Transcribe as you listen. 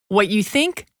What you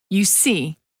think, you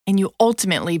see, and you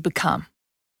ultimately become.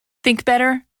 Think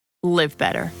better, live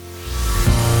better.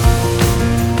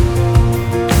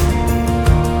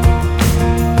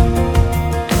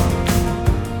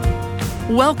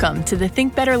 Welcome to the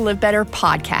Think Better, Live Better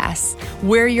podcast.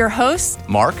 We're your hosts,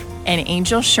 Mark and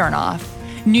Angel Chernoff,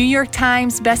 New York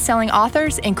Times bestselling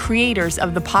authors and creators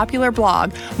of the popular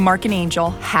blog Mark and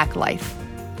Angel Hack Life.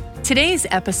 Today's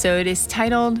episode is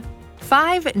titled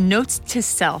 5 Notes to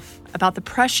Self about the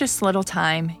precious little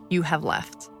time you have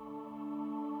left.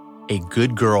 A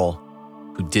good girl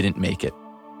who didn't make it.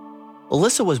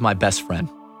 Alyssa was my best friend.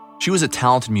 She was a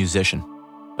talented musician,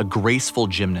 a graceful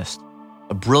gymnast,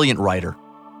 a brilliant writer,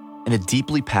 and a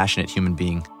deeply passionate human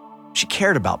being. She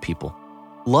cared about people.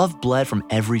 Love bled from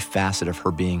every facet of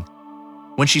her being.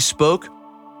 When she spoke,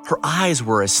 her eyes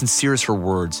were as sincere as her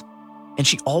words, and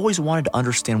she always wanted to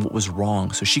understand what was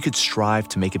wrong so she could strive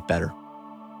to make it better.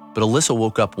 But Alyssa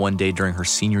woke up one day during her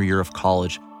senior year of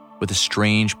college with a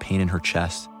strange pain in her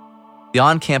chest. The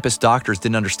on-campus doctors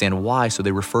didn't understand why, so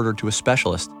they referred her to a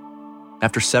specialist.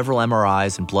 After several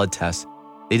MRIs and blood tests,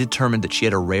 they determined that she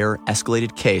had a rare,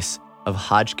 escalated case of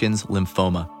Hodgkin's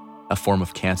lymphoma, a form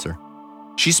of cancer.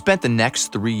 She spent the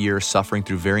next 3 years suffering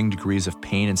through varying degrees of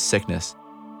pain and sickness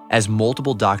as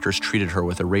multiple doctors treated her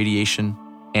with irradiation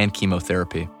and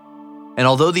chemotherapy. And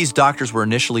although these doctors were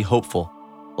initially hopeful,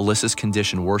 Alyssa's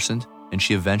condition worsened and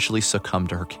she eventually succumbed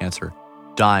to her cancer,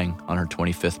 dying on her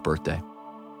 25th birthday.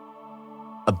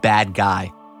 A bad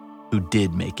guy who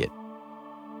did make it.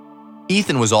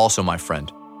 Ethan was also my friend.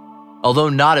 Although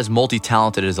not as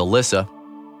multi-talented as Alyssa,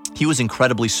 he was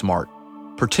incredibly smart,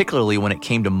 particularly when it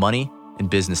came to money and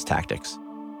business tactics.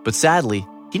 But sadly,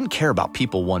 he didn't care about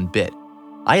people one bit.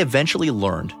 I eventually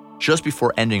learned, just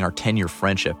before ending our 10-year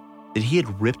friendship, that he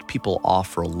had ripped people off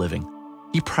for a living.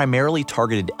 He primarily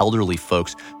targeted elderly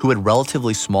folks who had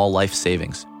relatively small life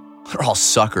savings. They're all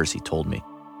suckers, he told me.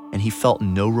 And he felt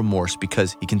no remorse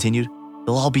because, he continued,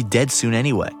 they'll all be dead soon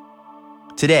anyway.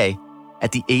 Today,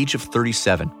 at the age of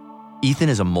 37, Ethan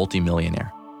is a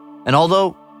multimillionaire. And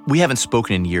although we haven't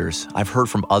spoken in years, I've heard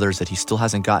from others that he still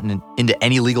hasn't gotten into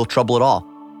any legal trouble at all.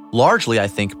 Largely, I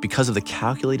think, because of the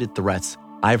calculated threats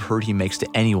I've heard he makes to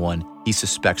anyone he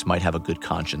suspects might have a good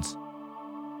conscience.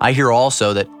 I hear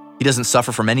also that he doesn't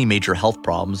suffer from any major health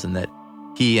problems and that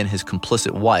he and his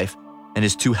complicit wife and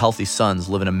his 2 healthy sons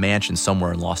live in a mansion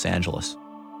somewhere in Los Angeles.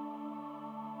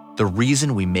 The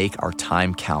reason we make our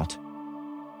time count.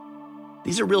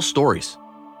 These are real stories,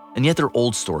 and yet they're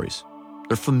old stories.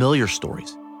 They're familiar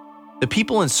stories. The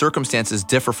people and circumstances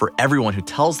differ for everyone who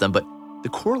tells them, but the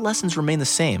core lessons remain the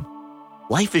same.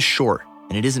 Life is short,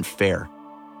 and it isn't fair.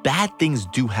 Bad things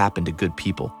do happen to good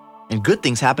people, and good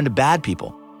things happen to bad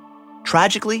people.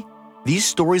 Tragically, these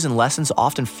stories and lessons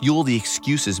often fuel the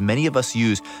excuses many of us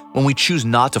use when we choose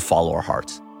not to follow our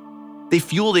hearts. They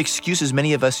fuel the excuses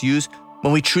many of us use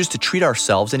when we choose to treat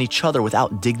ourselves and each other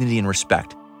without dignity and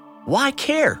respect. Why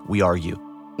care, we argue,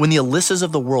 when the Alyssas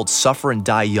of the world suffer and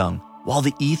die young, while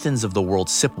the Ethans of the world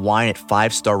sip wine at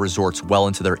 5-star resorts well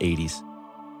into their 80s?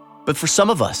 But for some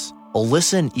of us,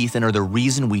 Alyssa and Ethan are the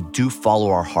reason we do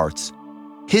follow our hearts.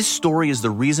 His story is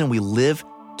the reason we live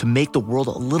to make the world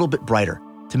a little bit brighter,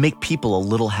 to make people a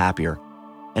little happier.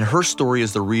 And her story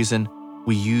is the reason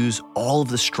we use all of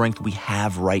the strength we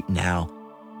have right now,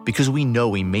 because we know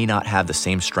we may not have the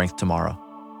same strength tomorrow.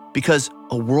 Because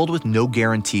a world with no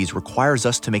guarantees requires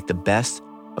us to make the best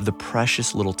of the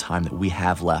precious little time that we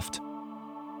have left.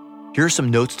 Here are some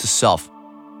notes to self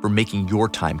for making your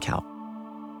time count.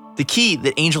 The key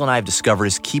that Angel and I have discovered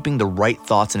is keeping the right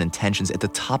thoughts and intentions at the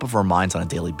top of our minds on a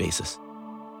daily basis.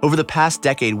 Over the past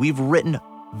decade, we've written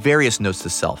various notes to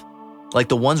self, like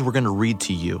the ones we're going to read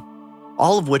to you,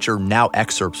 all of which are now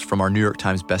excerpts from our New York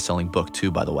Times bestselling book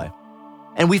too, by the way.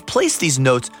 And we've placed these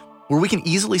notes where we can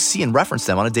easily see and reference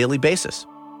them on a daily basis.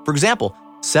 For example,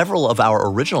 several of our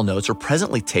original notes are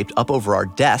presently taped up over our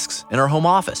desks in our home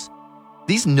office.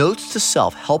 These notes to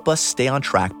self help us stay on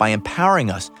track by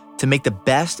empowering us to make the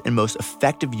best and most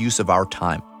effective use of our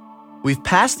time. We've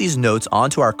passed these notes on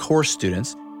to our course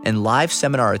students and live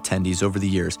seminar attendees over the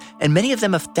years, and many of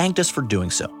them have thanked us for doing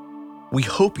so. We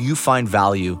hope you find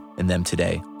value in them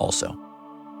today also.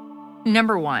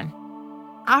 Number 1,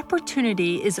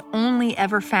 opportunity is only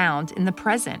ever found in the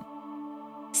present.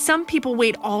 Some people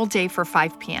wait all day for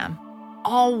 5 p.m.,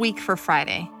 all week for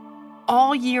Friday,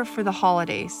 all year for the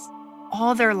holidays,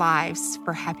 all their lives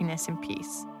for happiness and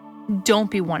peace. Don't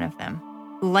be one of them.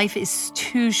 Life is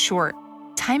too short.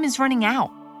 Time is running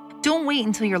out. Don't wait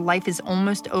until your life is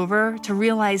almost over to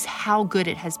realize how good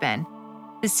it has been.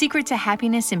 The secret to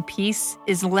happiness and peace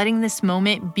is letting this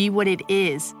moment be what it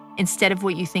is instead of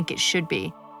what you think it should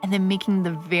be, and then making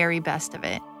the very best of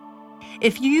it.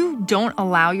 If you don't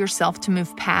allow yourself to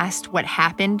move past what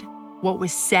happened, what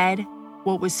was said,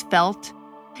 what was felt,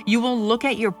 you will look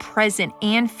at your present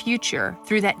and future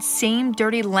through that same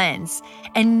dirty lens,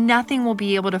 and nothing will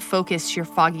be able to focus your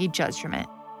foggy judgment.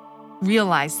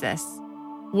 Realize this.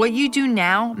 What you do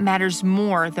now matters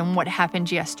more than what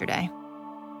happened yesterday.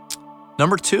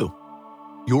 Number 2,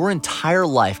 your entire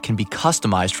life can be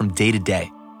customized from day to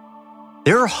day.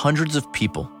 There are hundreds of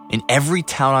people in every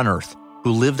town on earth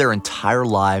who live their entire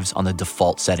lives on the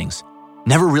default settings,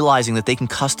 never realizing that they can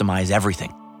customize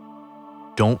everything.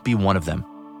 Don't be one of them.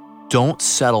 Don't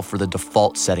settle for the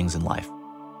default settings in life.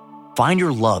 Find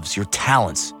your loves, your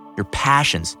talents, your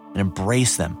passions, and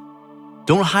embrace them.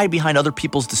 Don't hide behind other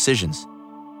people's decisions.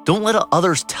 Don't let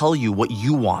others tell you what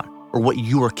you want or what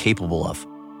you are capable of.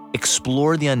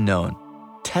 Explore the unknown.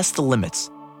 Test the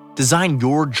limits. Design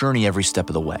your journey every step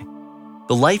of the way.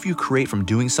 The life you create from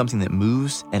doing something that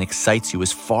moves and excites you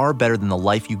is far better than the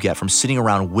life you get from sitting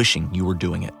around wishing you were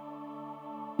doing it.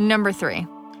 Number 3,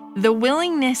 the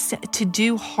willingness to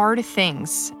do hard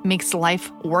things makes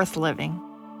life worth living.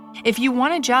 If you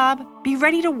want a job, be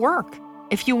ready to work.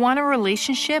 If you want a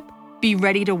relationship, be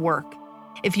ready to work.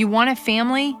 If you want a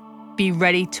family, be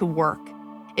ready to work.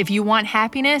 If you want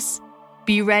happiness,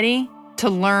 be ready to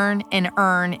learn and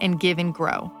earn and give and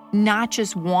grow, not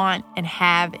just want and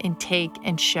have and take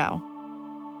and show.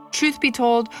 Truth be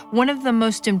told, one of the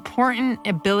most important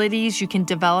abilities you can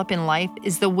develop in life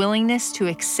is the willingness to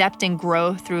accept and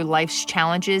grow through life's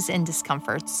challenges and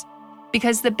discomforts.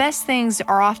 Because the best things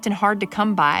are often hard to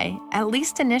come by, at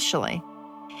least initially.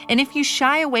 And if you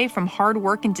shy away from hard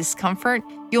work and discomfort,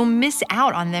 you'll miss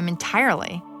out on them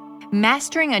entirely.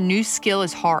 Mastering a new skill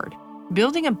is hard.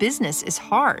 Building a business is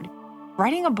hard.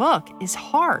 Writing a book is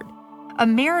hard. A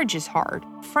marriage is hard.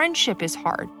 Friendship is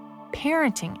hard.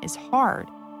 Parenting is hard.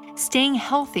 Staying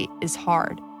healthy is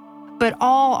hard. But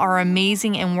all are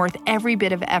amazing and worth every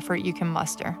bit of effort you can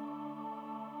muster.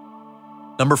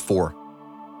 Number 4,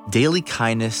 daily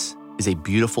kindness is a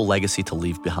beautiful legacy to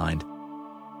leave behind.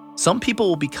 Some people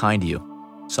will be kind to you.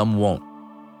 Some won't.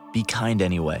 Be kind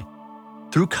anyway.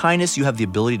 Through kindness, you have the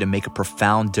ability to make a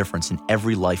profound difference in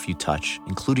every life you touch,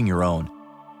 including your own.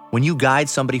 When you guide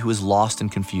somebody who is lost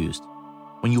and confused,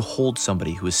 when you hold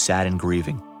somebody who is sad and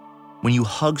grieving, when you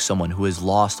hug someone who has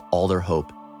lost all their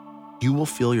hope, you will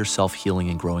feel yourself healing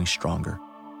and growing stronger.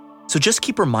 So just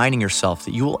keep reminding yourself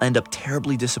that you will end up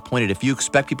terribly disappointed if you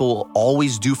expect people will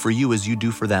always do for you as you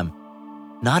do for them.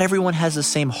 Not everyone has the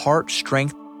same heart,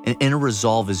 strength, and inner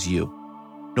resolve as you.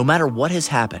 No matter what has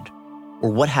happened or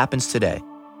what happens today,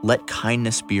 let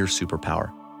kindness be your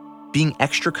superpower. Being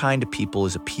extra kind to people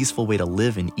is a peaceful way to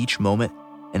live in each moment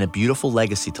and a beautiful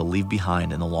legacy to leave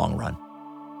behind in the long run.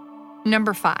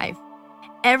 Number 5,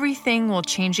 everything will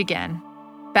change again,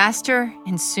 faster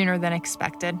and sooner than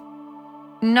expected.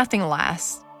 Nothing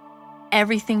lasts.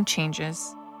 Everything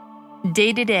changes.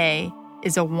 Day to day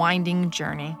is a winding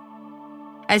journey.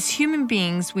 As human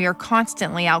beings, we are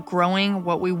constantly outgrowing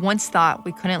what we once thought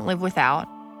we couldn't live without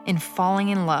and falling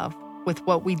in love with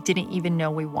what we didn't even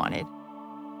know we wanted.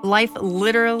 Life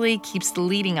literally keeps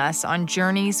leading us on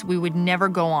journeys we would never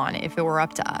go on if it were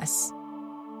up to us.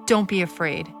 Don't be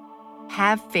afraid.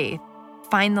 Have faith.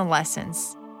 Find the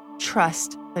lessons.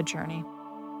 Trust the journey.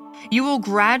 You will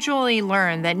gradually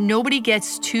learn that nobody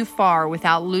gets too far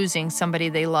without losing somebody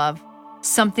they love,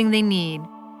 something they need,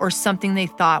 or something they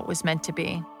thought was meant to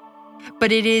be.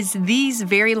 But it is these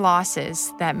very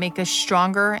losses that make us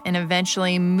stronger and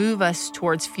eventually move us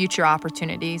towards future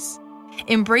opportunities.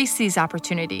 Embrace these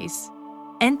opportunities.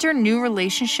 Enter new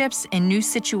relationships and new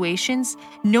situations,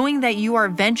 knowing that you are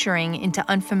venturing into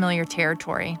unfamiliar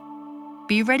territory.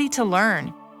 Be ready to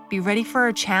learn, be ready for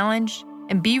a challenge,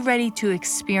 and be ready to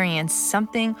experience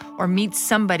something or meet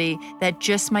somebody that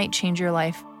just might change your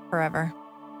life forever.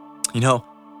 You know,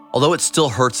 although it still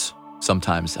hurts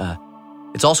sometimes,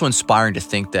 it's also inspiring to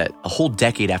think that a whole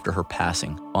decade after her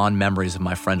passing, fond memories of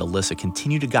my friend Alyssa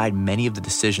continue to guide many of the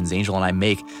decisions Angel and I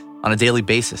make on a daily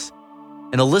basis.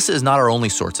 And Alyssa is not our only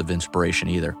source of inspiration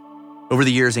either. Over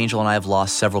the years, Angel and I have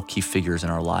lost several key figures in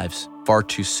our lives far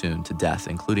too soon to death,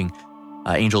 including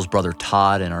Angel's brother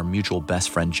Todd and our mutual best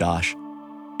friend Josh.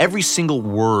 Every single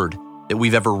word that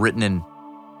we've ever written in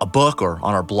a book or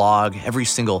on our blog, every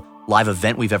single live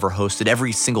event we've ever hosted,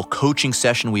 every single coaching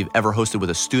session we've ever hosted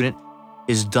with a student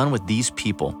is done with these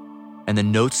people and the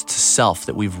notes to self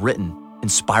that we've written,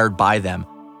 inspired by them,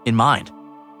 in mind.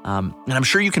 And I'm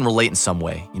sure you can relate in some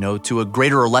way, to a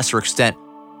greater or lesser extent.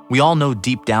 We all know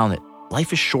deep down that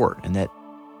life is short and that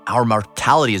our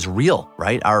mortality is real,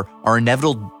 right? Our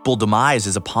inevitable demise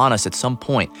is upon us at some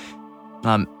point.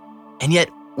 And yet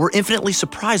we're infinitely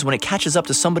surprised when it catches up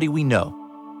to somebody we know.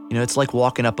 It's like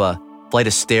walking up a flight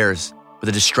of stairs with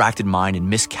a distracted mind and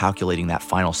miscalculating that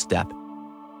final step.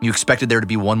 You expected there to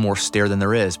be one more stair than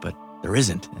there is, but there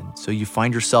isn't. And so you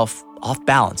find yourself off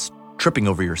balance, tripping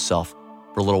over yourself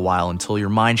for a little while until your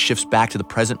mind shifts back to the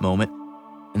present moment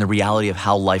and the reality of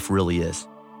how life really is.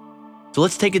 So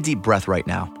let's take a deep breath right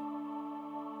now.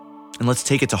 And let's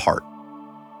take it to heart.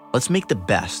 Let's make the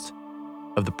best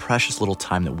of the precious little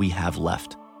time that we have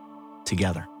left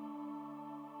together.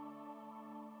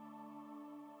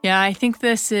 Yeah, I think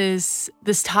this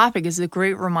topic is a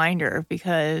great reminder,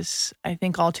 because I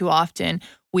think all too often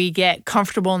we get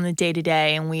comfortable in the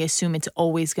day-to-day and we assume it's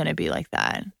always going to be like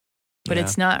that. But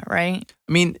It's not, right?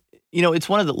 I mean, it's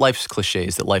one of the life's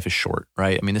cliches that life is short,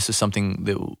 right? I mean, this is something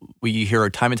that we hear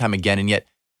time and time again, and yet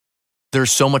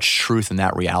there's so much truth in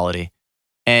that reality.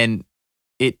 And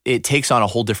it takes on a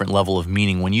whole different level of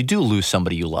meaning when you do lose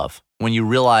somebody you love, when you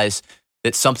realize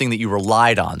that something that you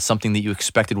relied on, something that you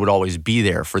expected would always be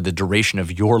there for the duration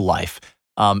of your life,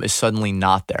 is suddenly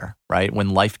not there, right? When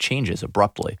life changes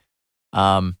abruptly.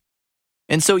 And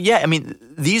so,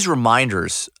 these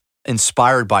reminders,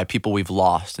 inspired by people we've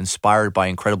lost, inspired by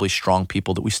incredibly strong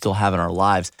people that we still have in our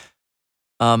lives,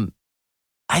 I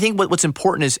think what's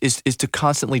important is to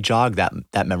constantly jog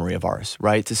that memory of ours,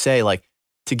 right? To say,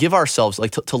 to give ourselves,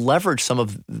 to leverage some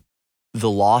of the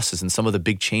losses and some of the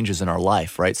big changes in our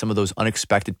life, right? Some of those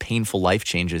unexpected, painful life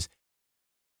changes,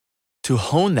 to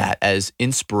hone that as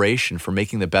inspiration for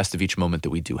making the best of each moment that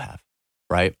we do have,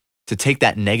 right? To take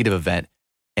that negative event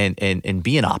and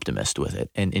be an optimist with it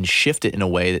and shift it in a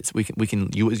way that we can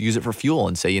use it for fuel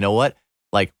and say, you know what?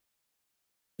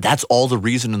 That's all the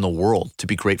reason in the world to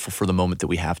be grateful for the moment that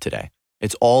we have today.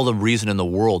 It's all the reason in the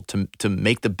world to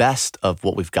make the best of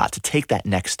what we've got, to take that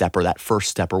next step or that first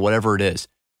step or whatever it is,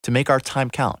 to make our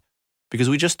time count, because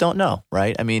we just don't know,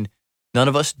 right? I mean, none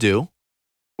of us do.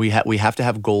 We have to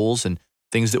have goals and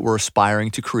things that we're aspiring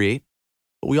to create,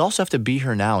 but we also have to be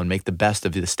here now and make the best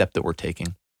of the step that we're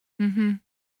taking. Mm-hmm.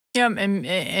 Yeah,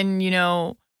 and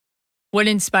what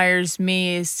inspires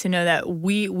me is to know that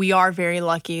we are very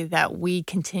lucky that we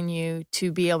continue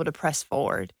to be able to press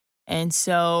forward. And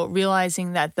so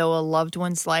realizing that though a loved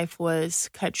one's life was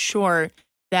cut short,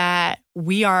 that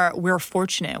we're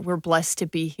fortunate, we're blessed to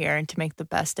be here and to make the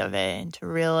best of it and to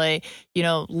really,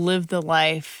 live the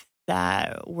life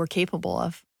that we're capable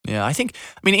of. Yeah,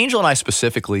 Angel and I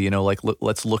specifically,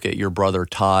 let's look at your brother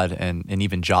Todd and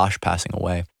even Josh passing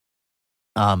away,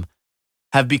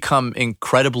 have become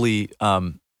incredibly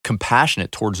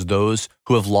compassionate towards those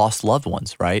who have lost loved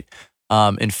ones, right?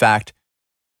 In fact,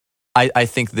 I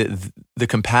think that the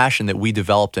compassion that we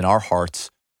developed in our hearts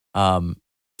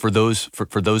for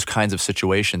those kinds of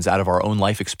situations out of our own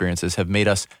life experiences have made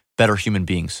us better human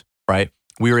beings, right?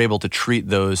 We are able to treat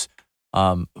those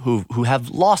who have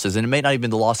losses, and it may not even be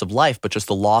the loss of life, but just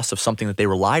the loss of something that they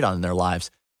relied on in their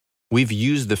lives. We've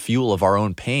used the fuel of our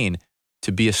own pain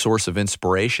to be a source of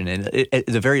inspiration, and at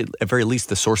the very least,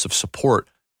 the source of support,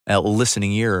 a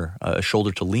listening ear, a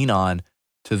shoulder to lean on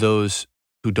to those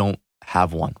who don't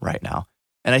have one right now.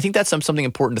 And I think that's something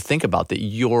important to think about, that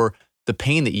the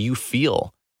pain that you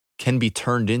feel can be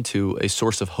turned into a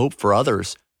source of hope for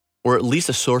others, or at least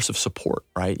a source of support,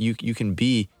 right? You can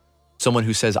be someone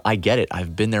who says, I get it,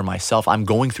 I've been there myself, I'm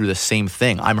going through the same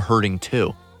thing, I'm hurting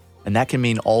too. And that can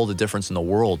mean all the difference in the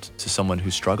world to someone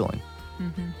who's struggling.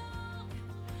 Mm-hmm.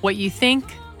 What you think,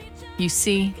 you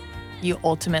see, you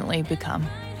ultimately become.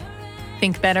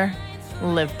 Think better,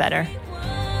 live better.